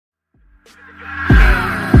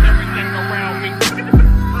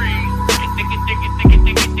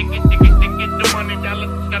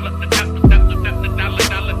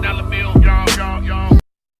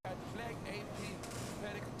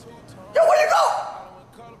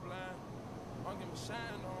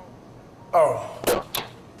Oh.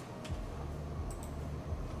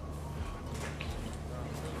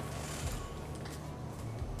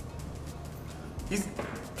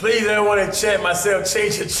 Please, everyone in chat, myself,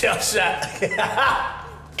 change your jump shot.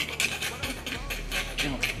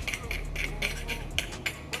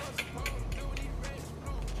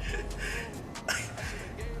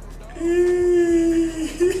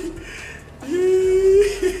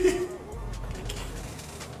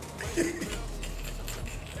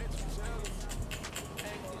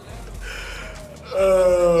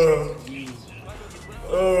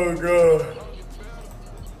 Oh God.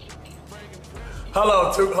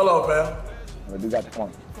 Hello, pal. I do got the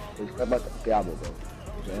point. It's about the Thabo, bro.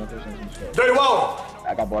 Dirty water. I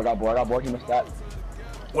got bored. He missed that.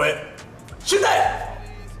 What? Shoot that.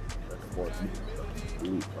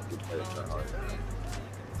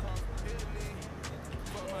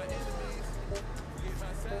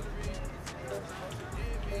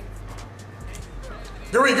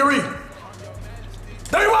 Gary.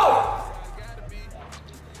 Dirty water.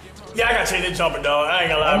 Yeah, I gotta change that jumper, dog. I ain't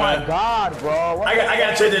gonna lie, man. Oh my God, bro. I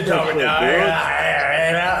gotta change that jumper, dog. I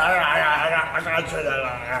gotta change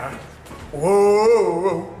that.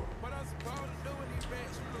 Whoa.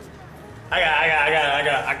 I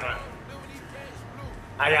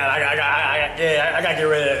gotta get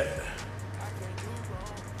rid of that.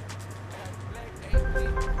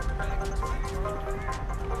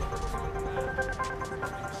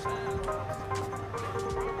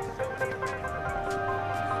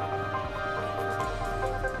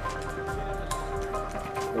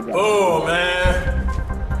 Oh man.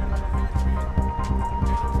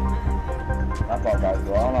 That's all right,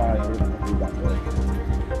 bro. I don't know how you do that, bro.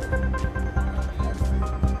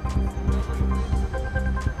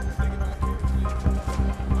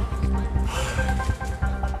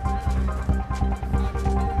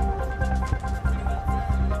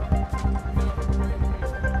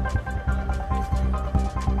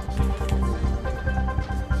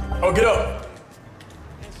 Oh, get up.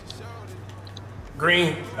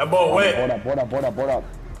 Green, that boy wet. Board up.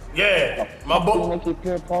 Yeah, my boy. Make it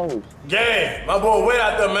pure pose. Yeah, my boy wet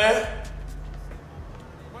out there, man.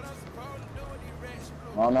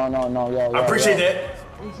 No, yo. I appreciate that.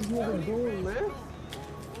 What's this nigga doing, man?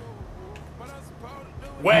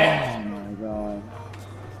 Wet. Oh my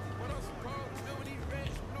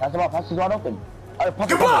God. Pass is wide open. Alright,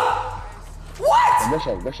 pump it. Come on.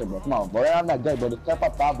 What? Bishop, bro. Come on, bro. I'm not good, bro. Just step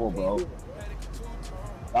up Thabo, bro.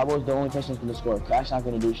 Thabo's the only person who's gonna score. Cash not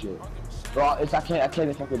gonna do shit. Bro, I can't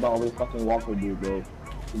even talk about what fucking Walker do, bro.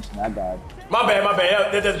 He's that guy. My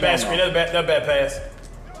bad. That's bad screen. That's bad pass.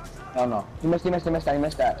 No. He missed that. He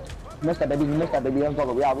missed that, baby. Let's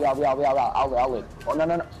go. We out. Outlet. Oh,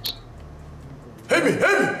 no. Hit me.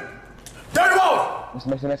 Dirty water.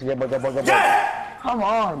 Miss. Go. Yeah. Come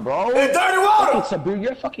on, bro. It's dirty water. Fucking Sabir,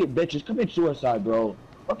 you're fucking bitches. Commit suicide, bro.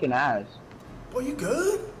 Fucking ass. Boy, you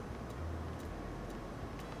good?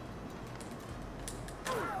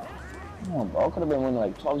 Come on, bro. Could have been winning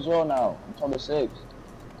like 12-0 now. I'm 12-6.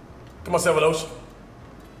 Come on, Sefolosha.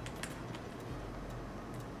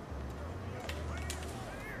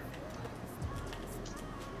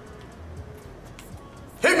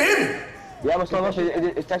 Hit me. Yeah, but Sefolosha,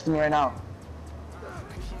 it's texting me right now.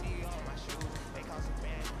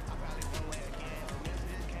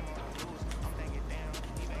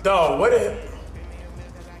 Dog, what the hell?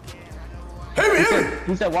 Hit me.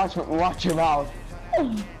 He said, watch your mouth.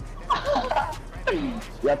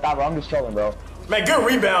 Yeah, Thabo, I'm just trolling, bro. Man, good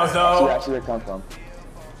rebounds, dog. I see where it comes from.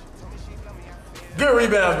 Good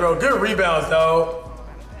rebounds, bro. Good rebounds, dog.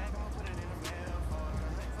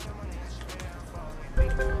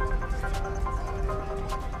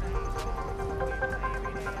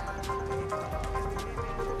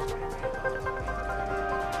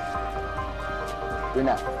 You're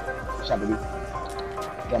not. Shot, baby.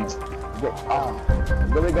 Damn it. Good.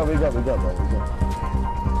 We go, bro.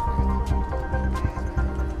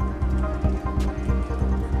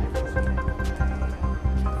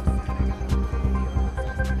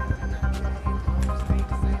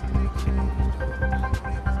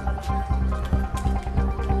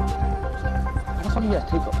 How come you guys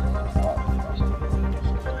take it?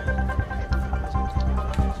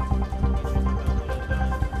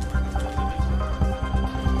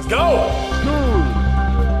 Let's go!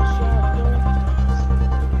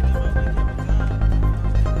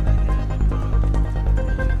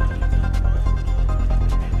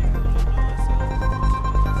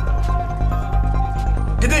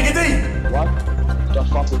 Get D! What the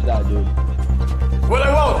fuck was that, dude? What I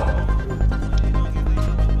want?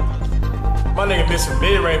 My nigga missing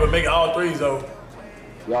mid-range, but making all threes, though.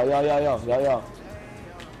 Yo.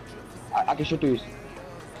 I can shoot threes.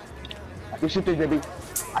 I can shoot threes, baby.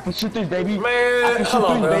 I can shoot threes, baby. Man, I can shoot hold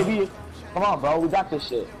on, threes, bro. baby. Come on, bro. We got this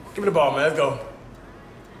shit. Give me the ball, man. Let's go.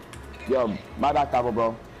 Yo, my bad, Thabo,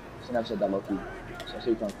 bro. I never said that low key. So I see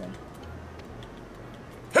you coming from.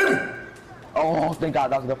 Hit me. Oh, thank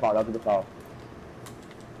God. That was a good foul. That was a good foul.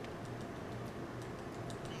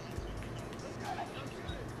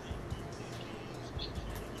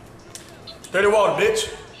 Dirty water, bitch.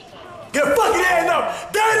 Get fucking hand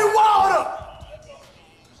up. Dirty water.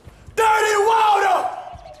 Dirty water.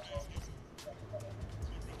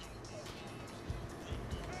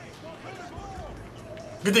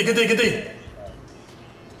 Good D, good D, good D.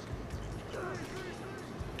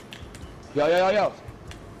 Yo.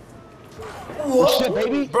 What? Shit,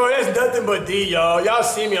 baby. Bro, that's nothing but D, y'all. Y'all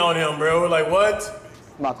see me on him, bro. Like, what?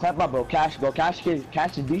 My clap, my bro. Cash, bro. Cash is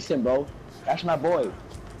decent, bro. Cash my boy.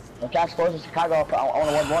 When Cash goes to Chicago, I want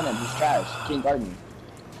to 1-1 him. He's trash. He can't guard me.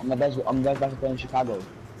 I'm the best basketball player in Chicago.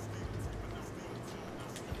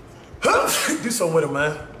 Do something with him,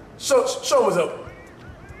 man. Show him what's up.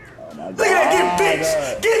 Oh my God. Look at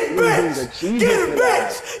that, getting benched.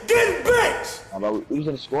 Getting benched. Oh, bro, we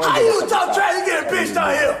should have scored. How you talk trash? You getting benched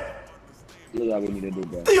out here. Look what we need to do,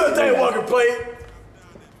 bro. Do your thing, Walker, play.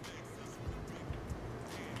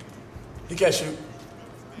 He can't shoot.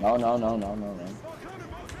 No.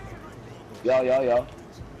 Yo.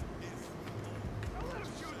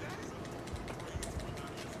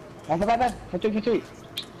 Pass. For three.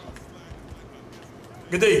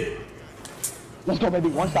 Good D. Let's go, baby.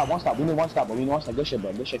 One stop. We need one stop, bro. Good shit,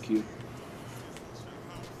 bro. Good shit, Q.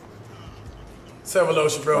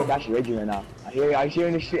 Sefolosha, bro. Cash is raging right now. I hear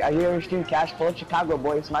in the stream, Cash full of Chicago,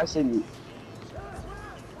 boy. It's my city.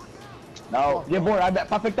 No. Yeah, boy. I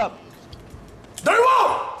picked up. Dirty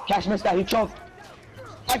wall. Cash missed that. He choked.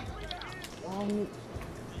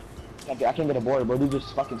 I can't get a board, bro. Dude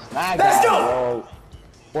just fucking snagged. Let's go. Bro.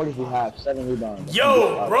 40 we have, 7 rebounds.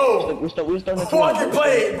 Yo, bro. We're still in the Fucking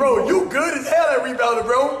play, bro. You good as hell at rebounder,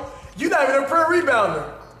 bro. You not even a pro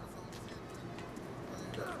rebounder.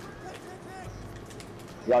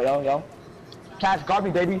 Yo. Cash, guard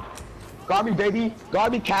me, baby. Guard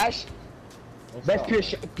me, Cash.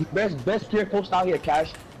 Best pure post out here,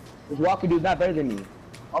 Cash. This Walker dude's not better than me.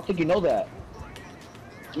 I don't think you know that.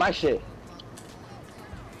 It's my shit.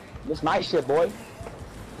 This my shit, boy.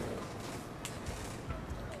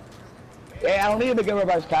 Yeah, I don't need to get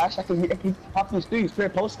everybody's Cash. I can pop these threes, pure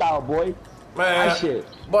post style, boy. Man, my shit.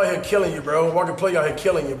 Boy here killing you, bro. Walker play out here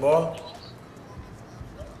killing you, boy.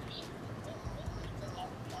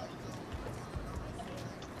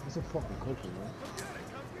 It's a fucking country, man.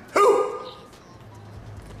 Who?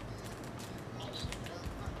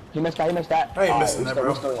 He missed that. I ain't missing that,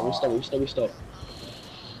 bro. We still.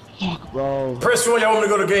 Fuck, bro. Press one, y'all want me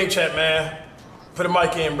to go to game chat, man. Put the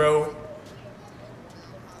mic in, bro.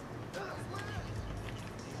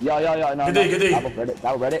 Yo. No. Good D.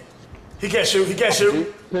 That read it. He can't shoot.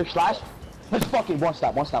 Pure slash. Let's fucking one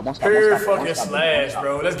stop. Pure fucking slash,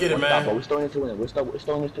 bro. Let's get it, man. We're still in this to win it. We're still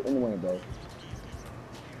in this to win it, bro.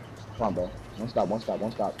 Come on, bro. One stop.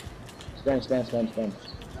 Spin.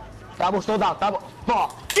 Thabo still down. Thabo.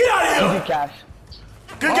 Fuck. Get out of here. Easy Cash.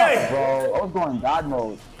 Good game. Bro, I was going God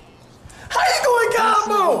mode. How you going God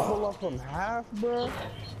mode? Pull up from half, bro.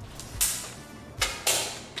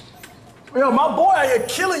 Yo, my boy out here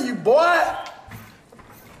killing you, boy.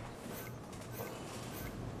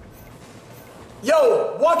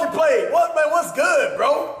 Yo, walk and play. What, man? What's good,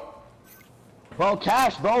 bro? Bro,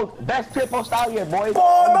 Cash, bro. Best pit post out here, boy.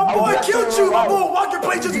 Boy, my boy killed you. My boy walk and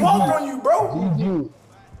play just walked on you, bro. GG.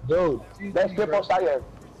 Dude, best pit post out here.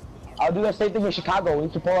 I'll do the same thing in Chicago. We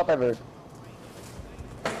need to pull up ever.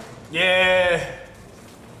 Yeah.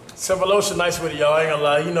 Sefolosha nice with it, y'all. I ain't gonna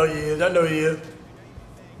lie. You know he is. I know he is.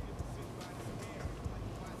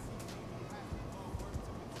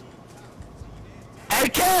 Hey,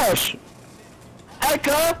 Cash! Hey,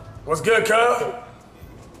 cuz! What's good, cuz?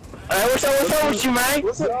 Hey, what's up with you, man?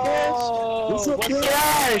 What's up, Cash? What's up,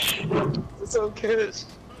 Cash? What's up, Cash?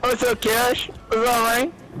 What's up, Cash? What's up,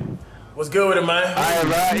 man? What's good with it, man? Alright,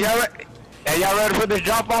 bro. Y'all ready for this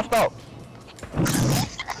jump off, though?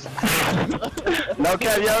 No,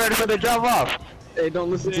 Cash, y'all ready for the jump off? Hey, don't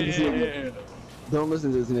listen to this nigga. Don't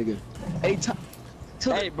listen to this nigga.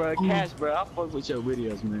 Hey, bro, Cash, bro, I fuck with your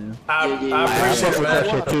videos, man. I appreciate it,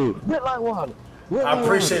 man. Too. Wet like water. I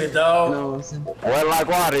appreciate it, dog. You know what I'm saying? Wet like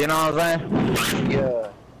water, you know what I'm saying? Yeah.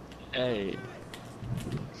 Hey.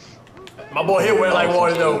 My boy here wet like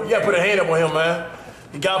water, though. You gotta put a hand up on him, man.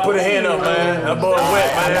 You gotta put a hand up, man. That boy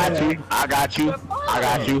wet, man. I got you.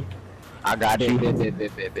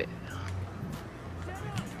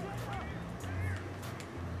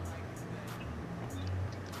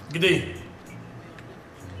 Good D.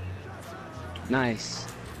 Nice.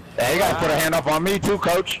 Hey, he gotta put a hand up on me too,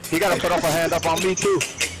 coach. He gotta put up a hand up on me too.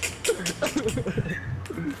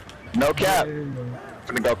 No cap.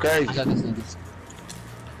 Gonna go crazy. I got this nigga.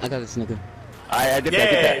 I got this nigga. I get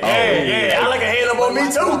that. Yeah. I like a hand up on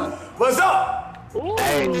me too. What's up?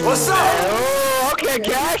 Hey, What's up? oh, okay,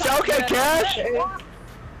 Cash. Okay, Cash.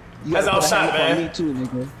 That's our shot, man. Me too,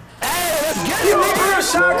 nigga. Hey, let's get it, You a nigga. real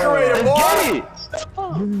shot creator, boy. Let's get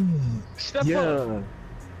it. Step Yeah. up.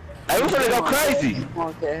 Hey, we're gonna go crazy. Come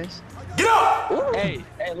on, Cash. Get up. Hey,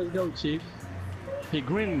 let's go, Chief. He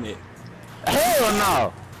grinning it. Hell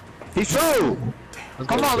no. He's through.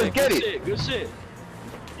 Come on, let's get it. Good shit.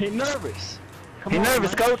 He nervous. Come He on,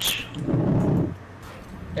 nervous, man. coach.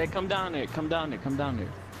 Hey, come down there. Come down there.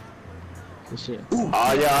 Good shit.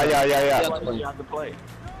 Oh yeah. You have to play.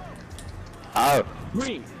 Oh,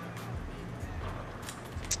 Green.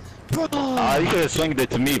 you should have swinged it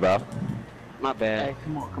to me, bro. My bad. Hey,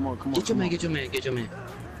 come on. Get your man.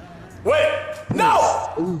 Wait. No.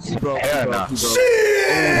 Ooh, he broke. Hell no. Shit.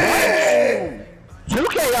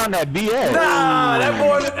 2K on that BS. Nah,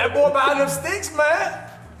 that boy behind them sticks, man.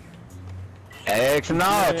 X no,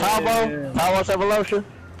 Thabo Sefolosha.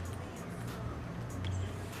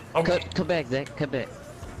 Cut back, Zach. Cut back.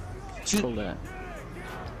 Pull that.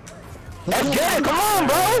 Let's get it. Come on,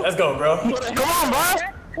 bro. Let's go, bro. Come on, bro.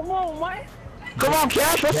 Come on, Mike. Come on,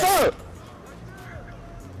 Cash. What's up?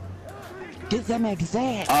 Get that man,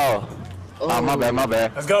 Zach. Oh, my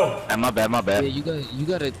bad. Let's go. My Yeah, bad. you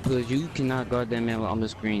gotta push. You cannot guard that man on the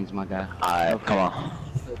screens, my guy. Alright, come on.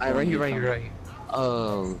 Alright, right here.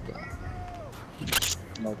 Oh, God.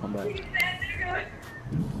 No, come back.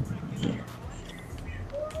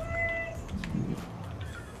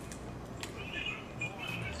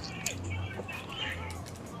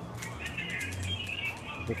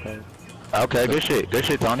 Okay, good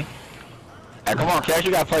shit, Tony. Hey, come on, Cash.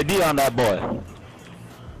 You gotta play D on that boy.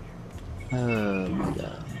 Oh my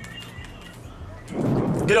God.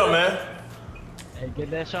 Get up, man. Hey,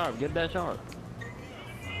 get that sharp.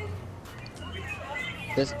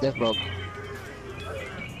 That's broke.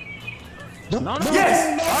 No.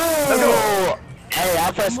 Yes. Let's go. Hey,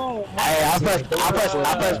 I pressed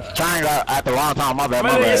triangle at the wrong time. My bad.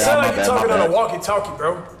 Man, you sound like you're talking on a walkie-talkie,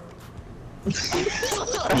 bro.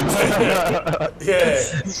 Yeah.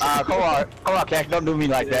 Come on, Cash. Don't do me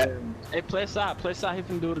like that. Hey, play side. He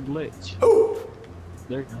can do the glitch. Ooh.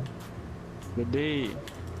 There you go. Good D.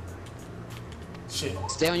 Shit.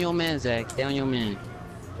 Stay on your man, Zach. Stay on your man.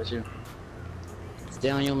 That's you. Stay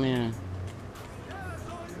on your man.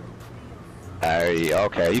 Hey,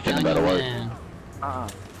 okay. You Stay finna on better your work. man.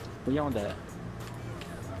 We on that.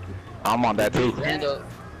 I'm on that too. Hand up.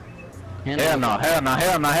 Hell no.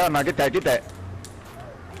 Get that.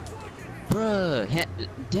 Bruh,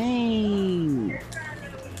 dang.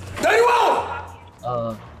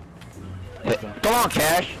 31. Come on,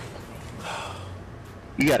 Cash.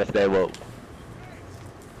 You gotta stay woke.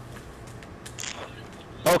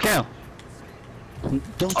 Oh, Cam. Don't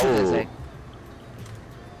do that, Zach.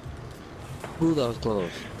 Ooh, that was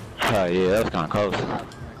close. Oh, yeah, that was kinda close.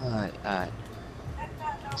 Alright.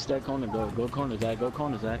 Stay corner, go corner, Zach.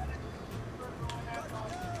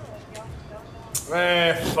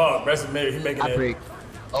 Man, fuck. Rest of me. He making I it. break.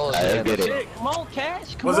 Oh, Hey, Zach. let's get it. Hey, come on,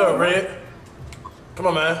 Cash. What's up, Red? Come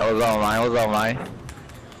on, man. What's up, man?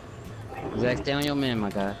 Zach, stay on your man, my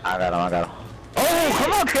guy. I got him. Oh,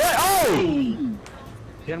 come on, Cash. Oh!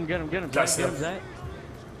 Get him, That's Zach. it. Zach.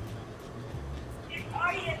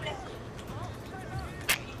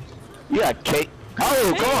 You got cake.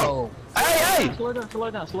 Oh, come on. Oh. Hey!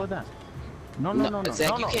 Slow down. No.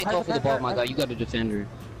 Zach, you can't go for the ball, my guy. You got a defender.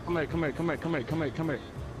 Come here.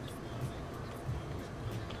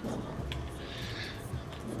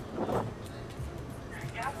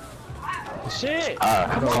 Shit!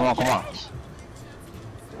 Come on.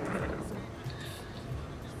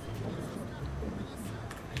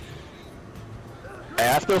 Hey,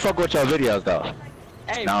 I still fuck with your videos though.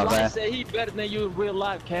 Hey, Nah, Fly man. said he better than you in real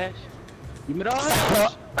life, Cash. You met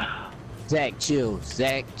all Zach,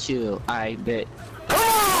 chill. I bet. Come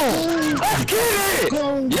on! Let's get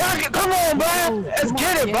it! Yeah, come on, bro! Let's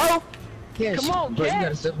get it, bro! Cash. Come on, Bro, you Cash.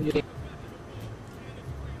 gotta step on your...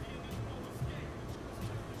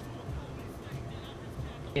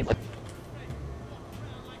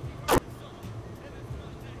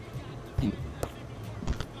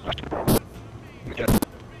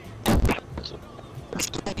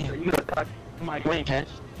 You gotta talk to Mike Wayne, Cash.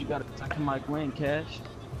 You gotta talk to Mike Wayne, Cash.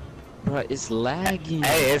 Bro, it's lagging.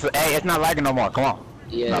 Hey, it's not lagging no more. Come on.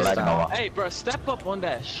 Yeah, Not it's lagging no more. Hey, bro, step up on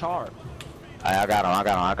that sharp. I got him. I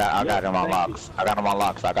got him on locks. I got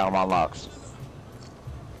him on locks.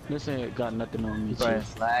 This ain't got nothing on me, Bro,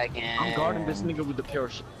 too. lagging. I'm guarding this nigga with the pure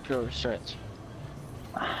stretch.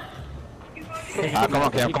 Come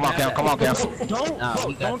on, Cam.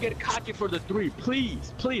 Don't get cocky for the 3,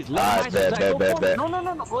 please. Let Alright, bet. No.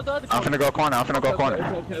 Go the other corner. I'm finna go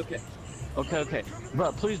corner. Okay.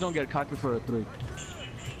 Bro, please don't get cocky for a 3.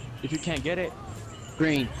 If you can't get it,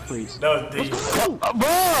 green, please. That was deep.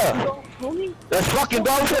 Bro! That fucking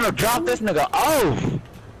dog finna drop this nigga off.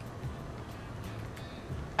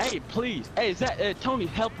 Hey, please. Hey, is that Tony?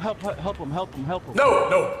 Help him.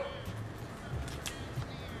 No.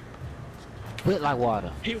 Wet like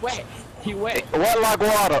water. He wet. What like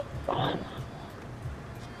water?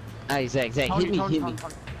 Hey, Zach, hit me. Tony.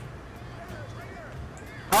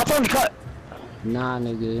 How Tony cut? Nah,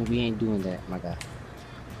 nigga, we ain't doing that, my guy.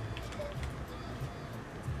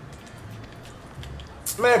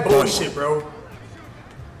 Man, bullshit, bro.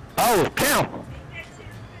 Oh, Cam.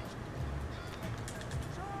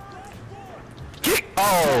 Kick.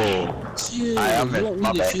 Oh. Chill, I you don't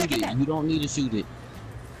my need to bad. shoot it. You don't need to shoot it.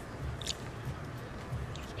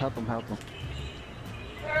 Help him.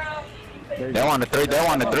 They want the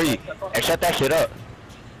 3. Hey, shut that shit up.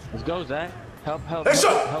 Let's go, Zach. Help Hey,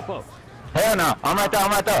 shut. up. Hell no. I'm right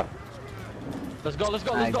there. Let's go. Let's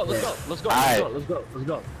Alright. go.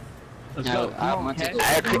 I'm gonna take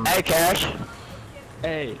Hey, Cash.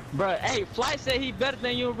 Hey, bro. Hey, Fly said he better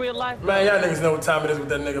than you in real life. Man, y'all niggas know what time it is with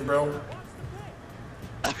that nigga, bro.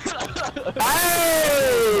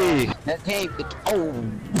 Hey! that game. Oh.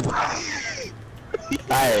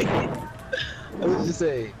 Hey. What did you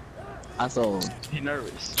say? I saw him. He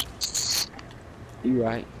nervous. You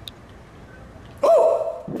right.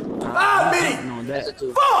 Me! On that.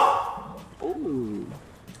 Fuck! Ooh.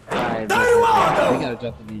 Alright, Dirty wild, though. we gotta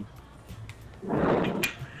drop the knee.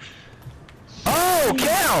 Oh,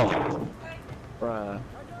 Cam! Bruh.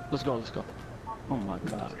 Let's go. Oh my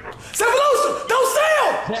god. Sefolosha, don't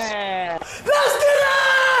sell! Yeah. Let's get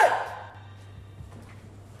it!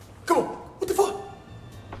 Come on, what the fuck?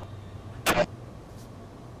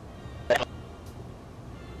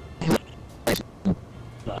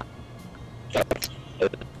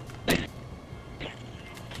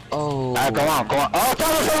 Oh. Alright, come on. Oh,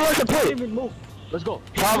 Thabo Sefolosha quit. Let's go.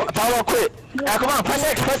 Thabo quit. Alright, come on, press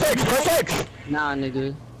X. Nah,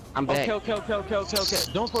 nigga. I'm back. Okay.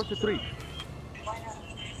 Don't force the 3.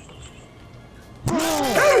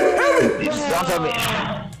 Don't tell me.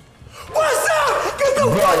 What's up? Get the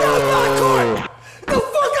fuck out my court! Get the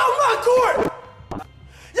fuck out my court!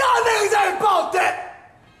 Y'all niggas ain't about that!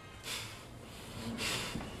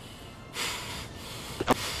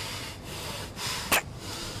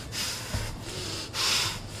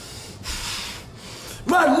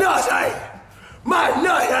 My nuts ain't!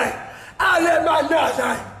 I let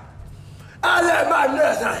my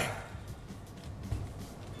nuts hang!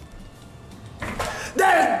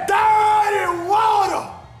 That's dirty water!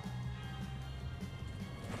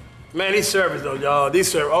 Man, these servers though, y'all.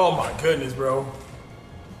 Oh my goodness, bro.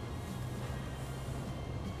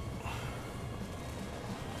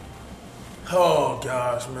 Oh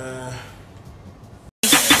gosh, man. They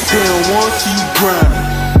don't wanna see you grinding.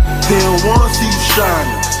 They don't wanna see you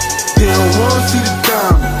shining. They don't wanna see the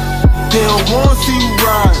diamond. They don't wanna see you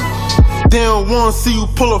riding. They don't wanna see you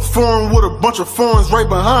pull a foreign with a bunch of foreigns right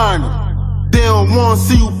behind you. They don't wanna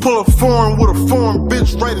see you pull a foreign with a foreign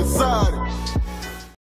bitch right inside it.